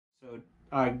So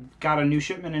I got a new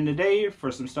shipment in today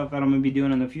for some stuff that I'm going to be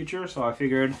doing in the future, so I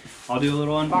figured I'll do a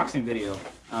little unboxing video.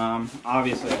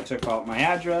 Obviously I took out my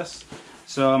address,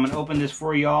 so I'm going to open this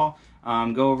for y'all,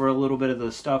 go over a little bit of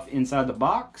the stuff inside the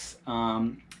box,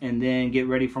 and then get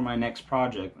ready for my next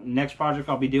project. Next project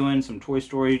I'll be doing some Toy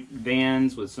Story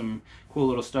vans with some cool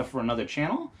little stuff for another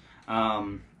channel.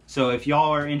 So if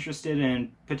y'all are interested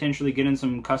in potentially getting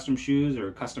some custom shoes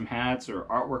or custom hats or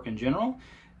artwork in general,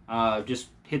 just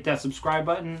hit that subscribe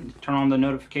button, turn on the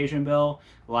notification bell,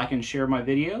 like and share my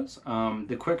videos.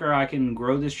 The quicker I can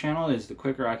grow this channel is the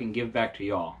quicker I can give back to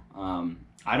y'all.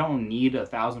 I don't need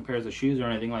 1,000 pairs of shoes or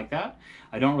anything like that.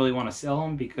 I don't really want to sell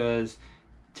them because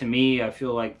to me, I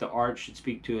feel like the art should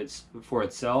speak to for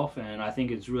itself, and I think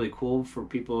it's really cool for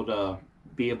people to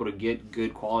be able to get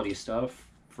good quality stuff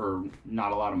for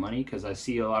not a lot of money, because I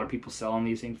see a lot of people selling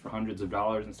these things for hundreds of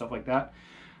dollars and stuff like that.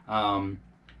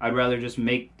 I'd rather just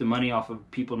make the money off of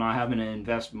people not having to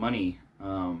invest money.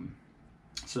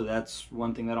 So that's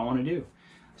one thing that I want to do.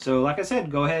 So like I said,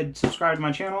 go ahead, subscribe to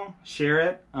my channel, share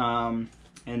it, and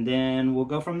then we'll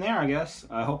go from there, I guess.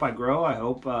 I hope I grow. I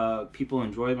hope people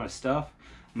enjoy my stuff.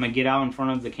 I'm going to get out in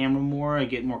front of the camera more. I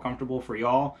get more comfortable for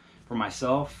y'all, for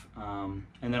myself. And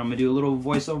then I'm going to do a little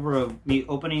voiceover of me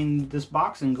opening this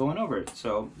box and going over it.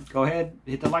 So go ahead,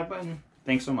 hit the like button.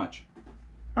 Thanks so much.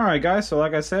 Alright guys, so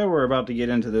like I said, we're about to get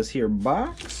into this here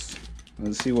box.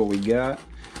 Let's see what we got.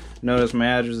 Notice my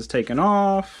address is taken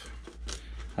off.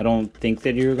 I don't think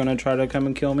that you're going to try to come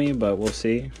and kill me, but we'll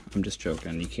see. I'm just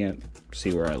joking. You can't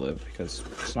see where I live because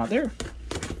it's not there.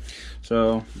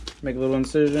 So, make a little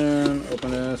incision,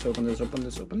 open this, open this, open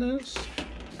this, open this.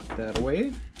 Put that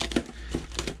away.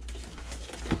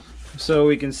 So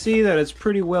we can see that it's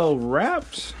pretty well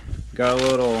wrapped. Got a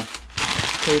little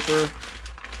paper.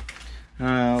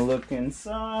 Look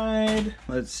inside.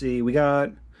 Let's see,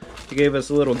 they gave us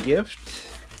a little gift.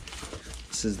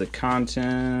 This is the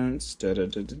contents.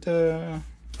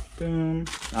 Boom.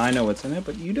 I know what's in it,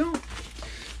 but you don't.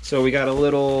 So we got a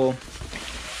little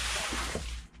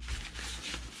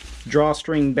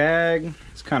drawstring bag.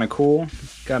 It's kind of cool.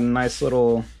 Got a nice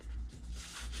little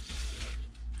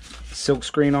silk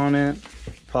screen on it.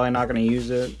 Probably not going to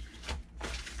use it.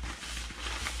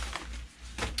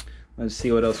 Let's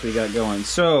see what else we got going.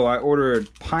 So I ordered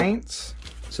pints.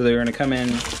 So they're going to come in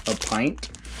a pint.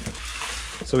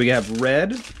 So we have red,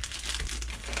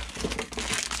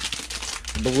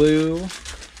 blue,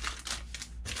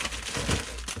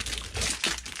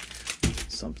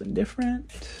 something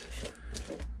different.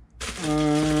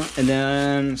 And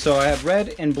then, so I have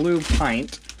red and blue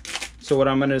pint. So what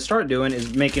I'm going to start doing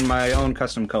is making my own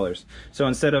custom colors. So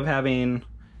instead of having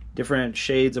different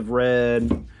shades of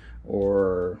red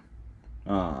or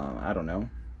I don't know,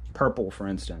 purple for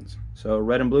instance. So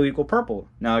red and blue equal purple.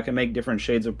 Now I can make different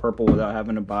shades of purple without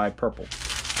having to buy purple.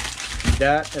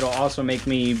 It'll also make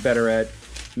me better at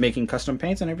making custom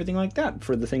paints and everything like that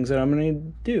for the things that I'm going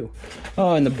to do.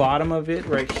 Oh, and the bottom of it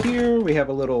right here, we have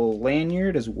a little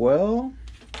lanyard as well.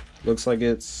 Looks like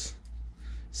it's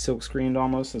silk screened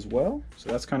almost as well. So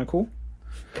that's kind of cool.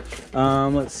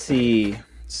 Let's see.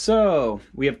 So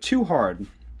we have Too Hard.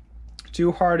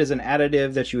 Too Hard is an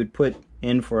additive that you would put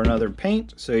in for another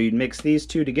paint. So you'd mix these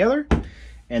two together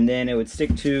and then it would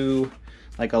stick to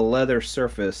like a leather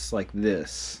surface like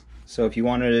this. So if you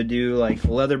wanted to do like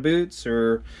leather boots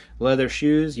or leather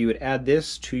shoes, you would add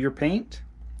this to your paint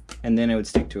and then it would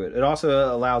stick to it. It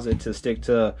also allows it to stick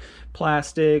to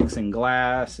plastics and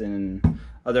glass and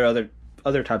other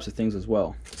types of things as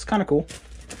well. It's kind of cool.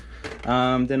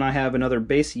 Then I have another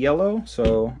base yellow,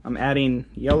 so I'm adding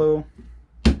yellow.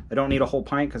 I don't need a whole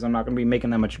pint because I'm not going to be making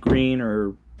that much green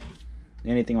or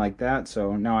anything like that.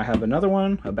 So now I have another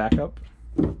one, a backup.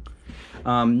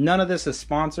 None of this is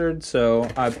sponsored, so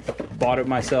I bought it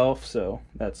myself, so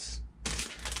that's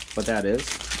what that is.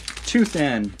 Too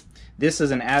Thin. This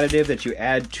is an additive that you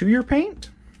add to your paint.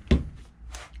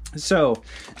 So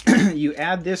you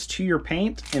add this to your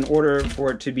paint in order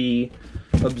for it to be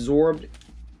absorbed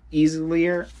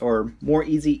easier or more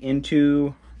easy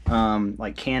into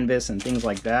like canvas and things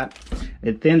like that.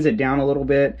 It thins it down a little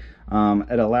bit.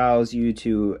 It allows you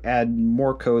to add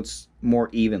more coats more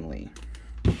evenly.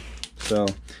 So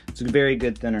it's a very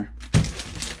good thinner.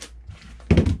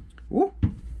 Woo.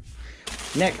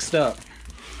 Next up,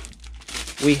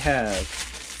 we have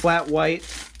Flat White.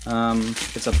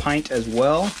 It's a pint as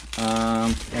well.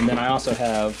 And then I also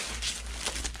have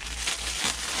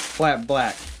Flat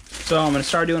Black. So I'm going to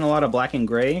start doing a lot of black and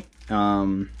gray.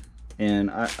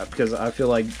 Because I feel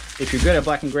like if you're good at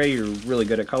black and gray, you're really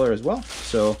good at color as well.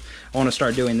 So I want to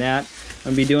start doing that. I'm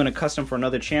going to be doing a custom for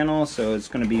another channel, so it's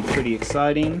going to be pretty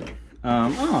exciting.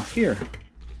 Oh, here.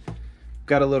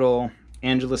 Got a little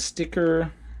Angelus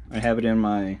sticker. I have it in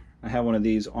my, I have one of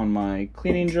these on my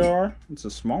cleaning jar. It's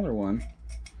a smaller one.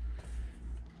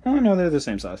 Oh no, they're the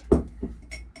same size.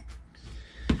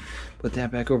 Put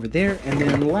that back over there. And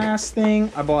then last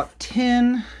thing, I bought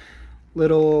 10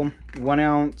 little 1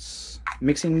 ounce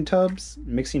mixing tubs,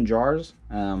 mixing jars.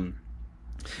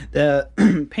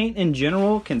 The paint in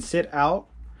general can sit out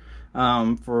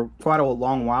for quite a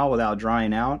long while without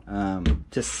drying out.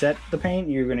 To set the paint,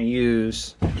 you're going to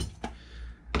use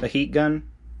a heat gun.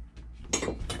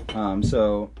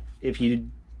 So if you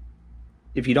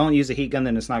don't use a heat gun,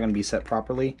 then it's not going to be set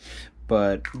properly.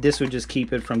 But this would just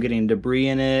keep it from getting debris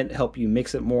in it, help you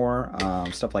mix it more,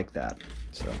 stuff like that.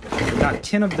 So we got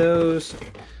 10 of those.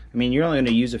 I mean, you're only going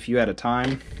to use a few at a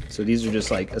time, so these are just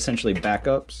like essentially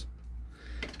backups.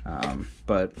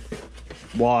 But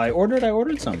while I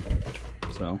ordered some.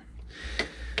 So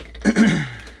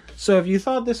so if you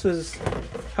thought this was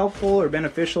helpful or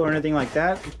beneficial or anything like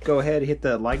that, go ahead, hit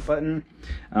the like button.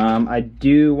 I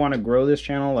do want to grow this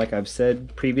channel, like I've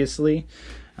said previously.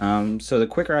 So the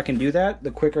quicker I can do that,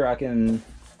 the quicker I can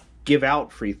give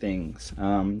out free things.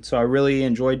 So I really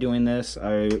enjoy doing this.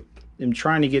 I am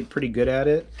trying to get pretty good at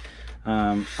it.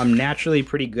 I'm naturally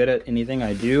pretty good at anything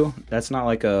I do. That's not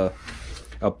like a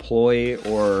ploy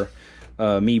or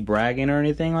me bragging or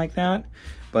anything like that.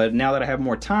 But now that I have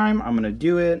more time, I'm gonna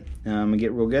do it. I'm gonna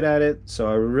get real good at it. So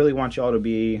I really want y'all to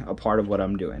be a part of what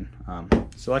I'm doing.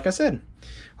 So like I said,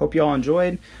 hope y'all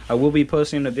enjoyed. I will be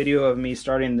posting a video of me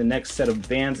starting the next set of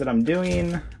bands that I'm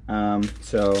doing.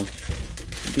 So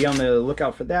be on the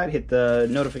lookout for that. Hit the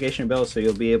notification bell so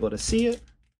you'll be able to see it.